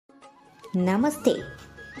Namaste.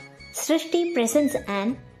 Srishti presents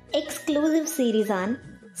an exclusive series on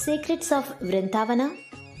Secrets of Vrindavana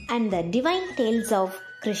and the Divine Tales of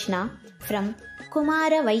Krishna from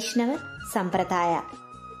Kumara Vaishnava Sampradaya.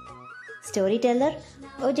 Storyteller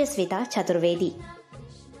Ojasvita Chaturvedi.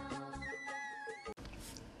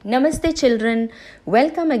 Namaste children,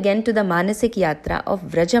 welcome again to the Manasik Yatra of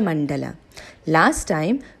Vrajamandala. Last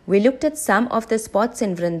time we looked at some of the spots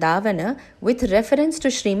in Vrindavana with reference to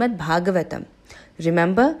Srimad Bhagavatam.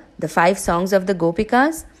 Remember the 5 songs of the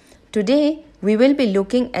Gopikas? Today we will be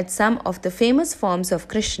looking at some of the famous forms of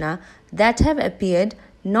Krishna that have appeared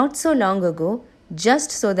not so long ago, just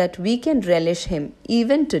so that we can relish him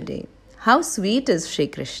even today. How sweet is Shri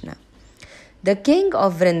Krishna! The King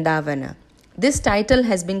of Vrindavana. This title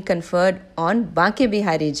has been conferred on Banke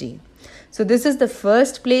Bihari Ji. So this is the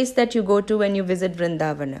first place that you go to when you visit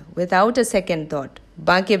Vrindavana, without a second thought,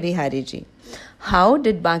 Banke Bihari Ji. How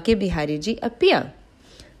did Banke Bihari Ji appear?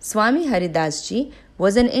 Swami Haridas Ji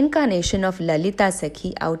was an incarnation of Lalita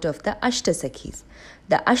Sakhi out of the Ashta Sakhis.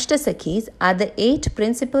 The Ashta Sakhis are the 8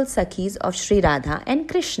 principal Sakhis of Sri Radha and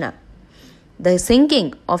Krishna. The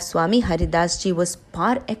singing of Swami Haridas Ji was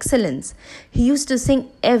par excellence. He used to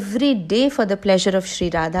sing every day for the pleasure of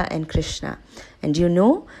Sri Radha and Krishna. And you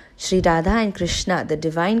know, Sri Radha and Krishna, the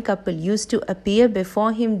divine couple, used to appear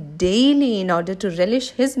before him daily in order to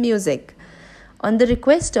relish his music. On the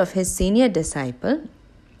request of his senior disciple,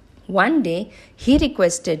 one day he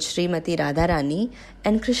requested Srimati Radharani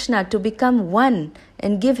and Krishna to become one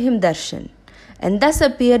and give him darshan. And thus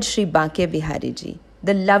appeared Sri Banke Bihari Ji,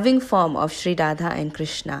 the loving form of Sri Radha and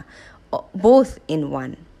Krishna, both in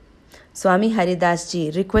one. Swami Haridas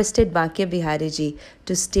Ji requested Banke Bihari Ji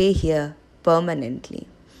to stay here permanently.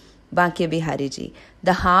 Banke Bihari Ji,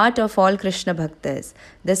 the heart of all Krishna Bhaktas,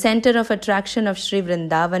 the center of attraction of Sri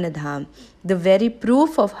Vrindavana Dham, the very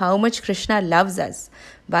proof of how much Krishna loves us.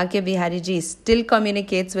 Banke Bihari Ji still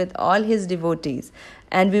communicates with all his devotees,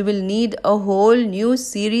 and we will need a whole new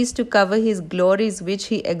series to cover his glories which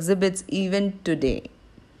he exhibits even today.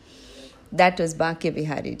 That was Banke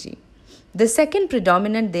Bihari Ji. The second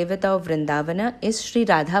predominant devata of Vrindavana is Sri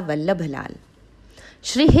Radha Vallabhalal.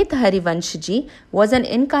 Sri Hit Harivansh Ji was an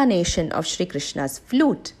incarnation of Sri Krishna's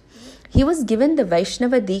flute. He was given the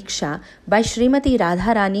Vaishnava Diksha by Srimati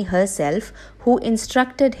Radharani herself, who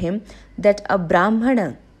instructed him that a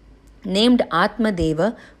Brahmana named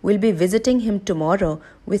Atmadeva will be visiting him tomorrow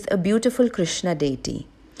with a beautiful Krishna deity.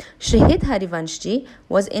 Sri Hit Harivansh Ji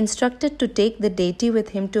was instructed to take the deity with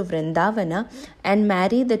him to Vrindavana and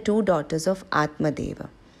marry the 2 daughters of Atmadeva.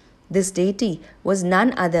 This deity was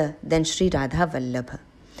none other than Sri Radha Vallabha.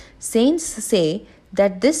 Saints say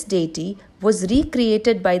that this deity was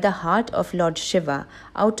recreated by the heart of Lord Shiva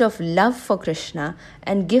out of love for Krishna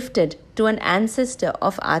and gifted to an ancestor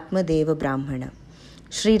of Atmadeva Brahmana.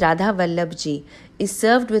 Sri Radha Vallabh Ji is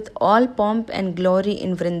served with all pomp and glory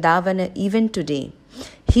in Vrindavana even today.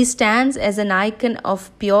 He stands as an icon of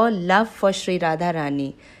pure love for Sri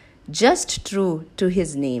Radharani, just true to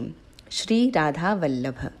his name, Sri Radha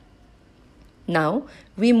Vallabha. Now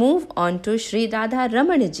we move on to Sri Radha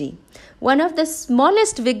Ramana Ji, one of the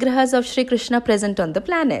smallest vigrahas of Sri Krishna present on the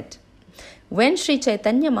planet. When Sri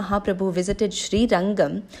Chaitanya Mahaprabhu visited Sri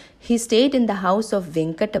Rangam, he stayed in the house of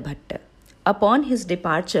Venkata Bhatta. Upon his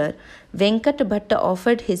departure, Venkata Bhatta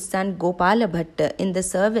offered his son Gopala Bhatta in the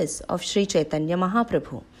service of Sri Chaitanya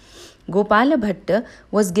Mahaprabhu. Gopala Bhatta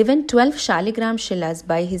was given 12 Shaligram Shilas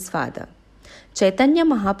by his father. Chaitanya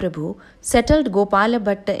Mahaprabhu settled Gopala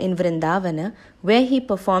Bhatta in Vrindavana, where he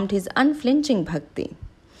performed his unflinching bhakti.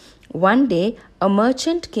 One day, a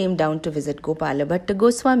merchant came down to visit Gopala Bhatta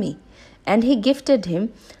Goswami, and he gifted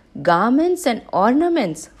him garments and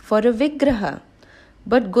ornaments for a vigraha.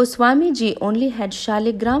 But Goswami Ji only had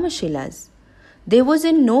Shaligrama Shilas. There was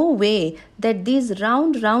in no way that these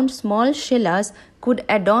round small Shilas could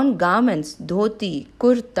adorn garments, dhoti,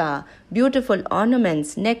 kurta, beautiful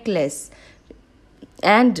ornaments, necklace,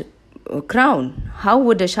 and crown. How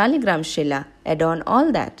would a Shaligram Shila adorn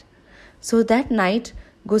all that? So that night,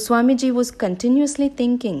 Goswami Ji was continuously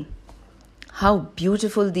thinking, how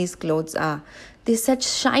beautiful these clothes are. They're such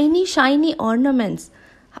shiny ornaments.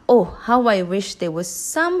 Oh, how I wish there was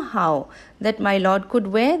somehow that my Lord could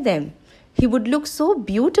wear them. He would look so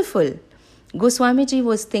beautiful. Goswami Ji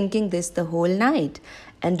was thinking this the whole night.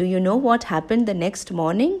 And do you know what happened the next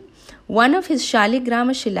morning? One of his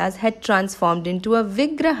Shaligrama Shilas had transformed into a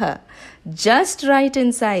Vigraha, just right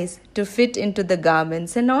in size to fit into the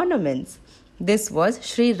garments and ornaments. This was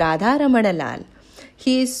Sri Radha Ramana Lal.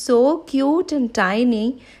 He is so cute and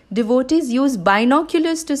tiny, devotees use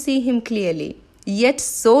binoculars to see him clearly. yet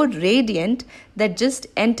so radiant that just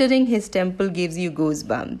entering his temple gives you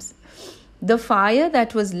goosebumps. The fire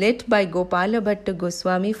that was lit by Gopala Bhatta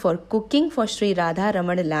Goswami for cooking for Sri Radha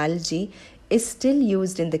Ramana Lalji is still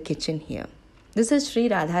used in the kitchen here. This is Sri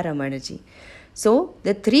Radha Ramanaji. So,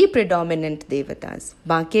 the three predominant devatas,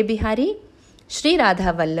 Banke Bihari, Sri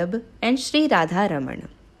Radha Vallabh and Sri Radha Ramana.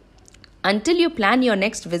 Until you plan your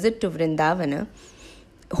next visit to Vrindavana,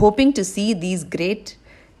 hoping to see these great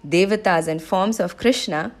devatas and forms of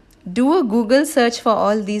Krishna, do a Google search for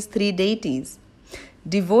all these three deities.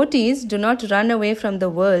 Devotees do not run away from the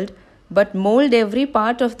world, but mold every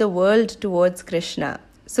part of the world towards Krishna.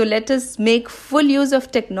 So let us make full use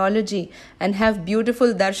of technology and have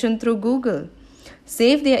beautiful darshan through Google.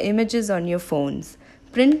 Save their images on your phones.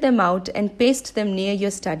 Print them out and paste them near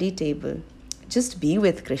your study table. Just be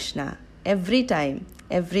with Krishna every time,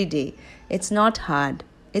 every day. It's not hard.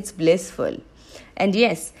 It's blissful. And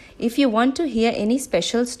yes, if you want to hear any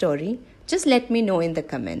special story, just let me know in the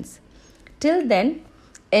comments. Till then,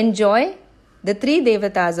 enjoy the three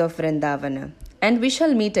devatas of Vrindavana, and we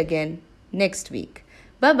shall meet again next week.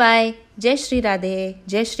 Bye-bye. Jai Shri Radhe.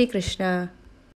 Jai Shri Krishna.